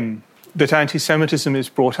time that anti-Semitism is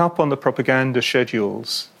brought up on the propaganda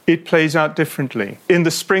schedules, it plays out differently. In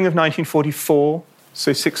the spring of 1944,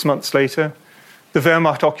 so 6 months later, the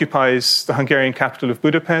Wehrmacht occupies the Hungarian capital of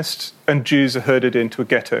Budapest, and Jews are herded into a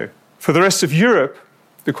ghetto. For the rest of Europe,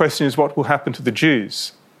 the question is what will happen to the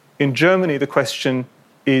Jews? In Germany, the question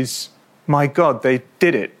is, my God, they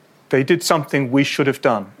did it. They did something we should have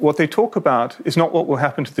done. What they talk about is not what will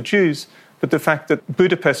happen to the Jews, but the fact that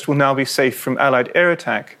Budapest will now be safe from Allied air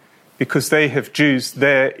attack because they have Jews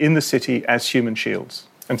there in the city as human shields.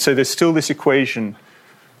 And so there's still this equation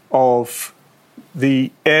of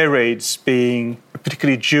the air raids being a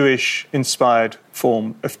particularly Jewish-inspired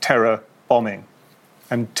form of terror bombing.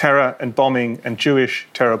 And terror and bombing and Jewish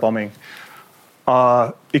terror bombing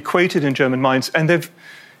are equated in German minds, and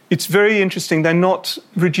it's very interesting. They're not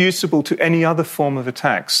reducible to any other form of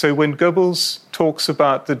attack. So when Goebbels talks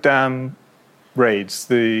about the dam raids,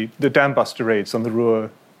 the dam buster raids on the Ruhr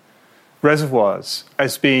reservoirs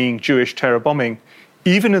as being Jewish terror bombing,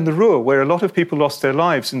 even in the Ruhr, where a lot of people lost their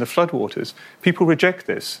lives in the floodwaters, people reject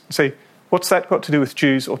this and say, what's that got to do with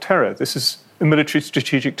Jews or terror? This is a military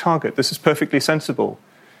strategic target. This is perfectly sensible.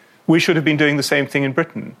 We should have been doing the same thing in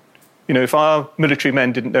Britain. You know, if our military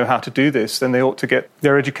men didn't know how to do this, then they ought to get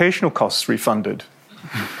their educational costs refunded.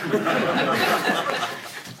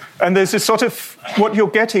 And there's this sort of, what you're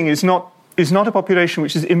getting is not a population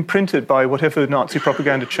which is imprinted by whatever Nazi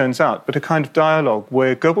propaganda churns out, but a kind of dialogue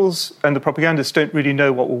where Goebbels and the propagandists don't really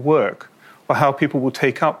know what will work or how people will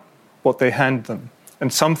take up what they hand them.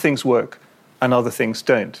 And some things work and other things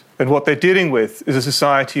don't. And what they're dealing with is a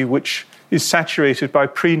society which is saturated by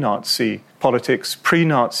pre-Nazi politics,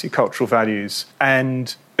 pre-Nazi cultural values,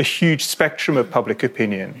 and a huge spectrum of public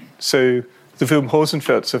opinion. So the Wilm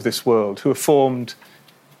Hosenfelds of this world, who are formed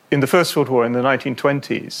in the First World War in the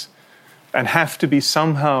 1920s, and have to be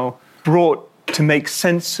somehow brought to make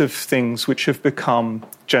sense of things which have become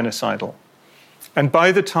genocidal. And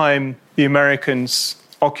by the time the Americans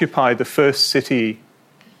occupy the first city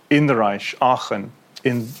in the Reich, Aachen,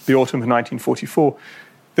 in the autumn of 1944,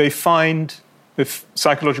 they find the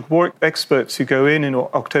psychological war experts who go in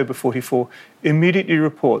October 44 immediately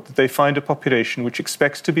report that they find a population which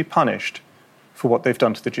expects to be punished for what they've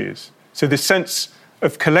done to the Jews. So this sense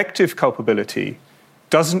of collective culpability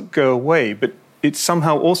doesn't go away, but it's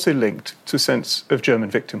somehow also linked to a sense of German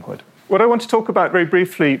victimhood. What I want to talk about very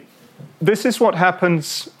briefly, this is what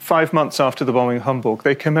happens 5 months after the bombing of Hamburg.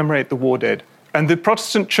 They commemorate the war dead. And the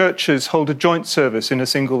Protestant churches hold a joint service in a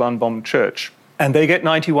single unbombed church. And they get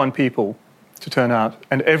 91 people to turn out.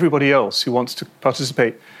 And everybody else who wants to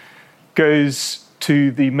participate goes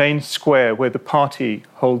to the main square where the party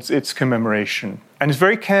holds its commemoration. And is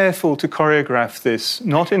very careful to choreograph this,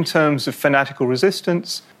 not in terms of fanatical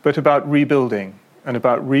resistance, but about rebuilding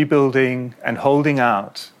and holding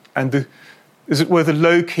out. And as it were, the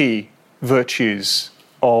low-key virtues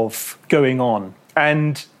of going on.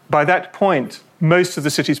 And by that point, most of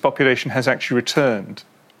the city's population has actually returned.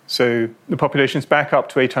 So the population's back up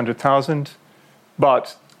to 800,000,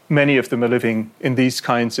 but many of them are living in these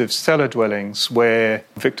kinds of cellar dwellings where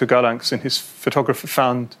Victor Galanx and his photographer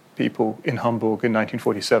found people in Hamburg in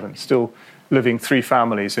 1947, still living 3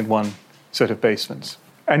 families in one set of basements.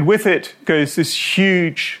 And with it goes this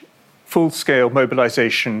huge full-scale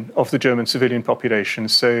mobilization of the German civilian population.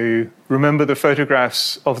 So remember the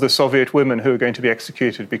photographs of the Soviet women who are going to be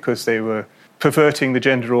executed because they were perverting the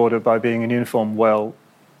gender order by being in uniform. Well,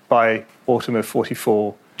 by autumn of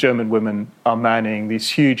 44, German women are manning these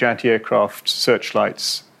huge anti-aircraft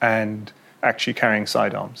searchlights and actually carrying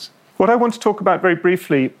sidearms. What I want to talk about very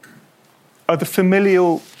briefly are the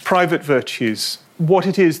familial private virtues, what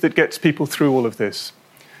it is that gets people through all of this.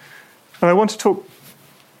 And I want to talk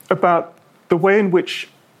about the way in which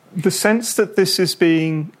the sense that this is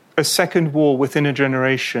being a second war within a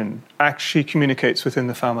generation actually communicates within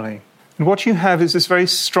the family. And what you have is this very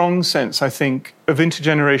strong sense, I think, of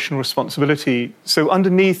intergenerational responsibility. So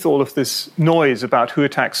underneath all of this noise about who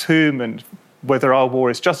attacks whom and whether our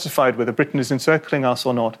war is justified, whether Britain is encircling us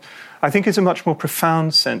or not, I think is a much more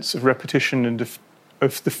profound sense of repetition and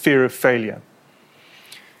of the fear of failure.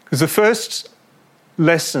 Because the first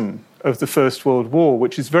lesson of the First World War,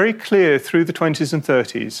 which is very clear through the 20s and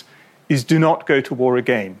 30s, is do not go to war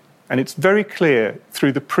again. And it's very clear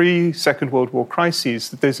through the pre-Second World War crises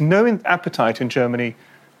that there's no appetite in Germany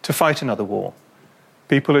to fight another war.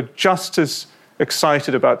 People are just as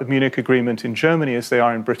excited about the Munich Agreement in Germany as they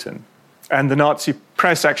are in Britain. And the Nazi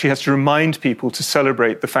press actually has to remind people to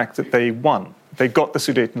celebrate the fact that they won. They got the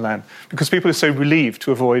Sudetenland, because people are so relieved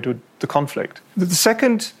to avoid the conflict. The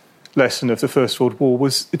second lesson of the First World War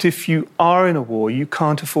was that if you are in a war, you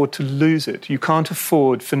can't afford to lose it. You can't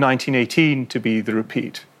afford for 1918 to be the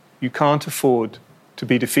repeat. You can't afford to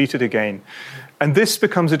be defeated again. And this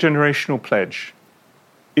becomes a generational pledge.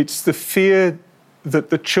 It's the fear that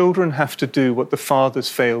the children have to do what the fathers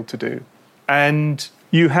failed to do. And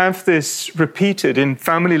you have this repeated in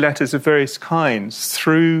family letters of various kinds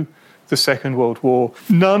through the Second World War,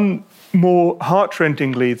 none more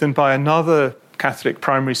heartrendingly than by another Catholic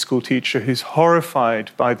primary school teacher who's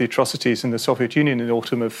horrified by the atrocities in the Soviet Union in the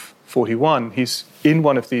autumn of 41. He's in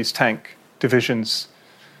one of these tank divisions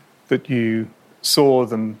that you saw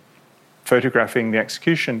them photographing the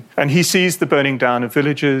execution. And he sees the burning down of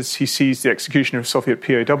villages, he sees the execution of Soviet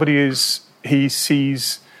POWs, he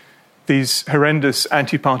sees these horrendous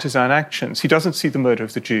anti-partisan actions. He doesn't see the murder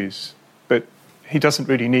of the Jews, but he doesn't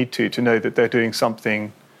really need to know that they're doing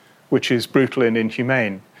something which is brutal and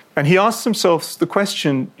inhumane. And he asks himself the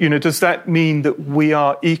question, does that mean that we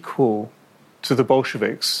are equal to the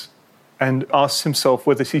Bolsheviks? And asks himself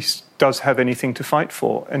whether he does have anything to fight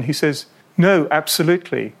for. And he says, no,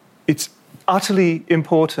 absolutely. It's utterly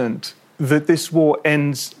important that this war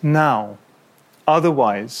ends now.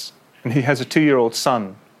 Otherwise, and he has a 2-year-old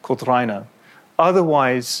son called Rainer,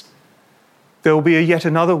 otherwise there will be yet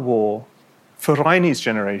another war for Reine's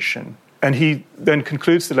generation. And he then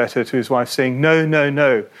concludes the letter to his wife saying,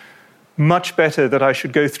 no, much better that I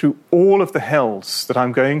should go through all of the hells that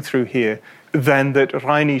I'm going through here than that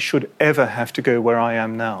Reine should ever have to go where I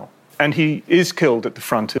am now. And he is killed at the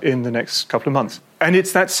front in the next couple of months. And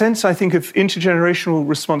it's that sense, I think, of intergenerational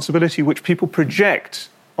responsibility which people project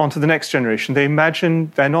onto the next generation. They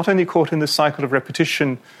imagine they're not only caught in the cycle of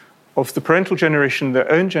repetition of the parental generation,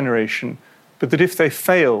 their own generation, but that if they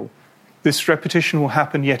fail, this repetition will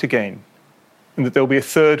happen yet again, and that there'll be a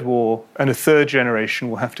third war and a third generation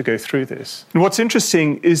will have to go through this. And what's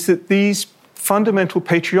interesting is that these fundamental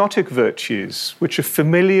patriotic virtues, which are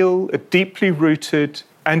familial, are deeply rooted,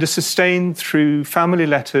 and are sustained through family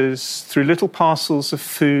letters, through little parcels of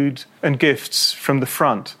food and gifts from the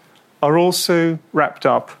front, are also wrapped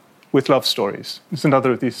up with love stories. There's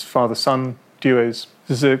another of these father-son duos.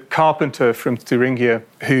 There's a carpenter from Thuringia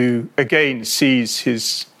who, again, sees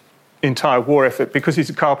his entire war effort. Because he's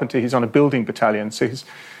a carpenter, he's on a building battalion, so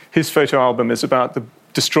his photo album is about the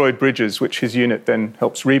destroyed bridges, which his unit then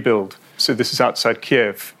helps rebuild. So this is outside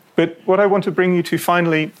Kiev. But what I want to bring you to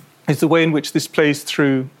finally is the way in which this plays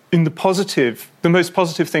through in the most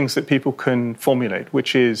positive things that people can formulate,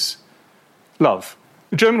 which is love.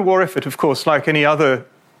 The German war effort, of course, like any other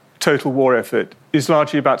total war effort, is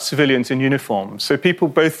largely about civilians in uniform. So people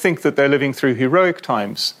both think that they're living through heroic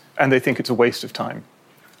times and they think it's a waste of time.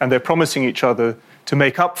 And they're promising each other to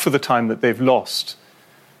make up for the time that they've lost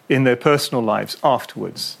in their personal lives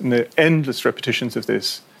afterwards. And there are endless repetitions of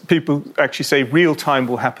this. People actually say real time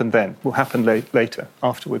will happen then, will happen later,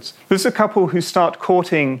 afterwards. There's a couple who start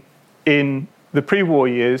courting in the pre-war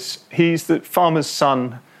years. He's the farmer's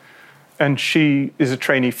son, and she is a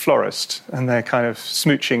trainee florist, and they're kind of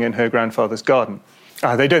smooching in her grandfather's garden.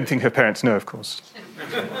 They don't think her parents know, of course.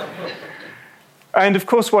 And, of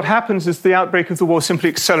course, what happens is the outbreak of the war simply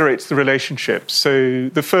accelerates the relationship. So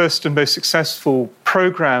the first and most successful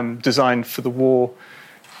program designed for the war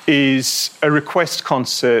is a request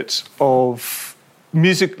concert of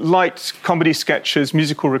music, light comedy sketches,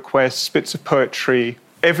 musical requests, bits of poetry,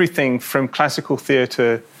 everything from classical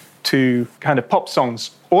theatre to kind of pop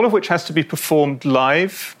songs, all of which has to be performed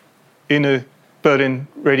live in a Berlin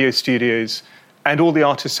radio studios, and all the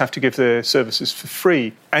artists have to give their services for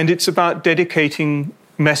free. And it's about dedicating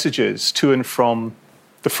messages to and from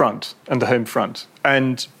the front and the home front.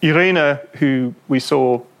 And Irene, who we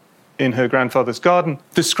saw in her grandfather's garden,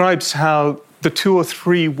 describes how the 2 or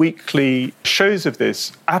 3 weekly shows of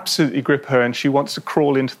this absolutely grip her, and she wants to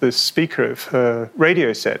crawl into the speaker of her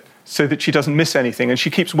radio set so that she doesn't miss anything. And she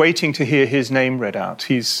keeps waiting to hear his name read out.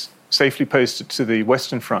 He's safely posted to the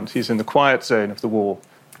Western Front. He's in the quiet zone of the war.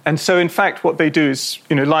 And so, in fact, what they do is,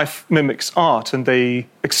 life mimics art, and they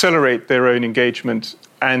accelerate their own engagement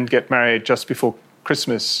and get married just before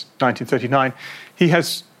Christmas 1939. He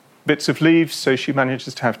has bits of leave, so she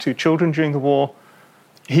manages to have 2 children during the war.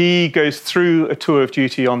 He goes through a tour of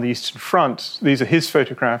duty on the Eastern Front. These are his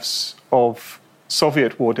photographs of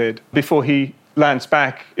Soviet war dead before he lands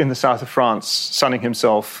back in the south of France, sunning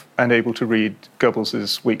himself and able to read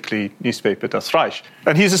Goebbels' weekly newspaper, Das Reich.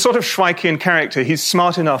 And he's a sort of Schweikian character. He's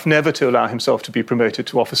smart enough never to allow himself to be promoted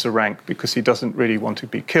to officer rank because he doesn't really want to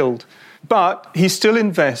be killed. But he still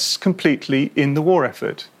invests completely in the war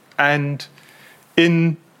effort. And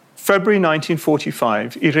in February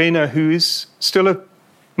 1945, Irene, who is still a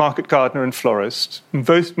market gardener and florist,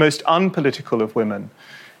 most unpolitical of women,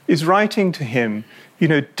 is writing to him,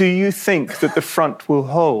 do you think that the front will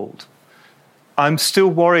hold? I'm still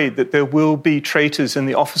worried that there will be traitors in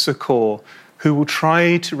the officer corps who will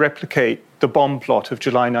try to replicate the bomb plot of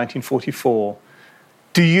July 1944,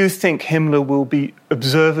 do you think Himmler will be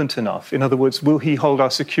observant enough? In other words, will he hold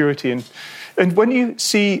our security? And when you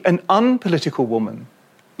see an unpolitical woman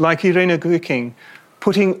like Irena Güiking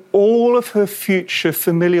putting all of her future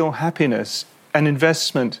familial happiness and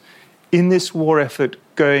investment in this war effort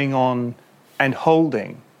going on and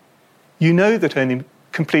holding, you know that only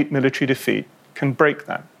complete military defeat can break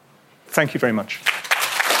that. Thank you very much.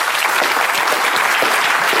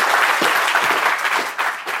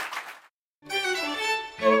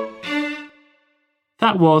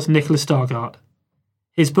 That was Nicholas Stargard.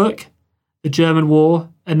 His book, The German War,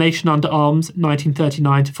 A Nation Under Arms,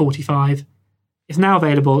 1939-45, is now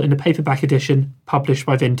available in a paperback edition published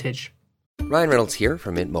by Vintage. Ryan Reynolds here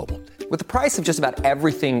from Mint Mobile. With the price of just about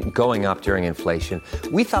everything going up during inflation,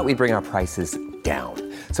 we thought we'd bring our prices down.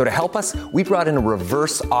 So to help us, we brought in a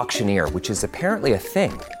reverse auctioneer, which is apparently a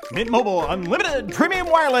thing. Mint Mobile Unlimited Premium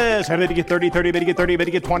Wireless. How to get 30, 30, bit to get 30, bit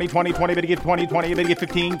to get 20, 20, 20, bit to get 20, 20, bit to get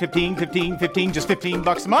 15, 15, 15, 15, just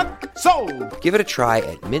 $15 a month? Sold! Give it a try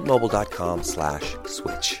at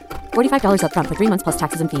mintmobile.com/switch. $45 up front for 3 months plus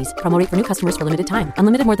taxes and fees. Promo rate for new customers for limited time.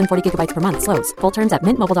 Unlimited more than 40 gigabytes per month. Slows full terms at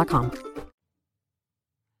mintmobile.com.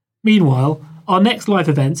 Meanwhile, our next live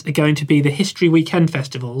events are going to be the History Weekend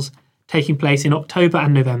festivals, taking place in October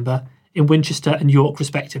and November in Winchester and York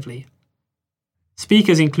respectively.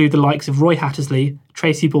 Speakers include the likes of Roy Hattersley,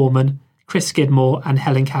 Tracy Borman, Chris Skidmore and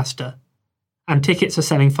Helen Castor, and tickets are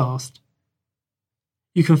selling fast.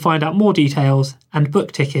 You can find out more details and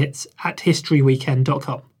book tickets at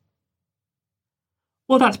historyweekend.com.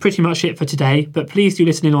 Well, that's pretty much it for today, but please do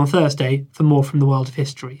listen in on Thursday for more from the world of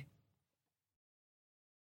history.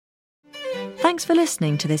 Thanks for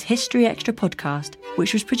listening to this History Extra podcast,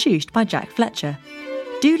 which was produced by Jack Fletcher.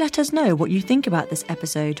 Do let us know what you think about this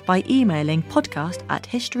episode by emailing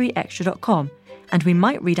podcast@historyextra.com, and we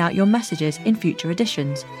might read out your messages in future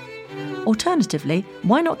editions. Alternatively,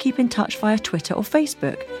 why not keep in touch via Twitter or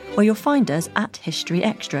Facebook, where you'll find us at History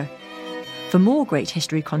Extra. For more great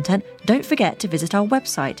history content, don't forget to visit our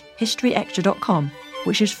website, historyextra.com,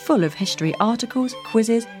 which is full of history articles,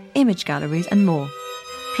 quizzes, image galleries and more.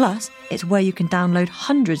 Plus, it's where you can download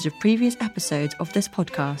hundreds of previous episodes of this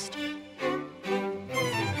podcast.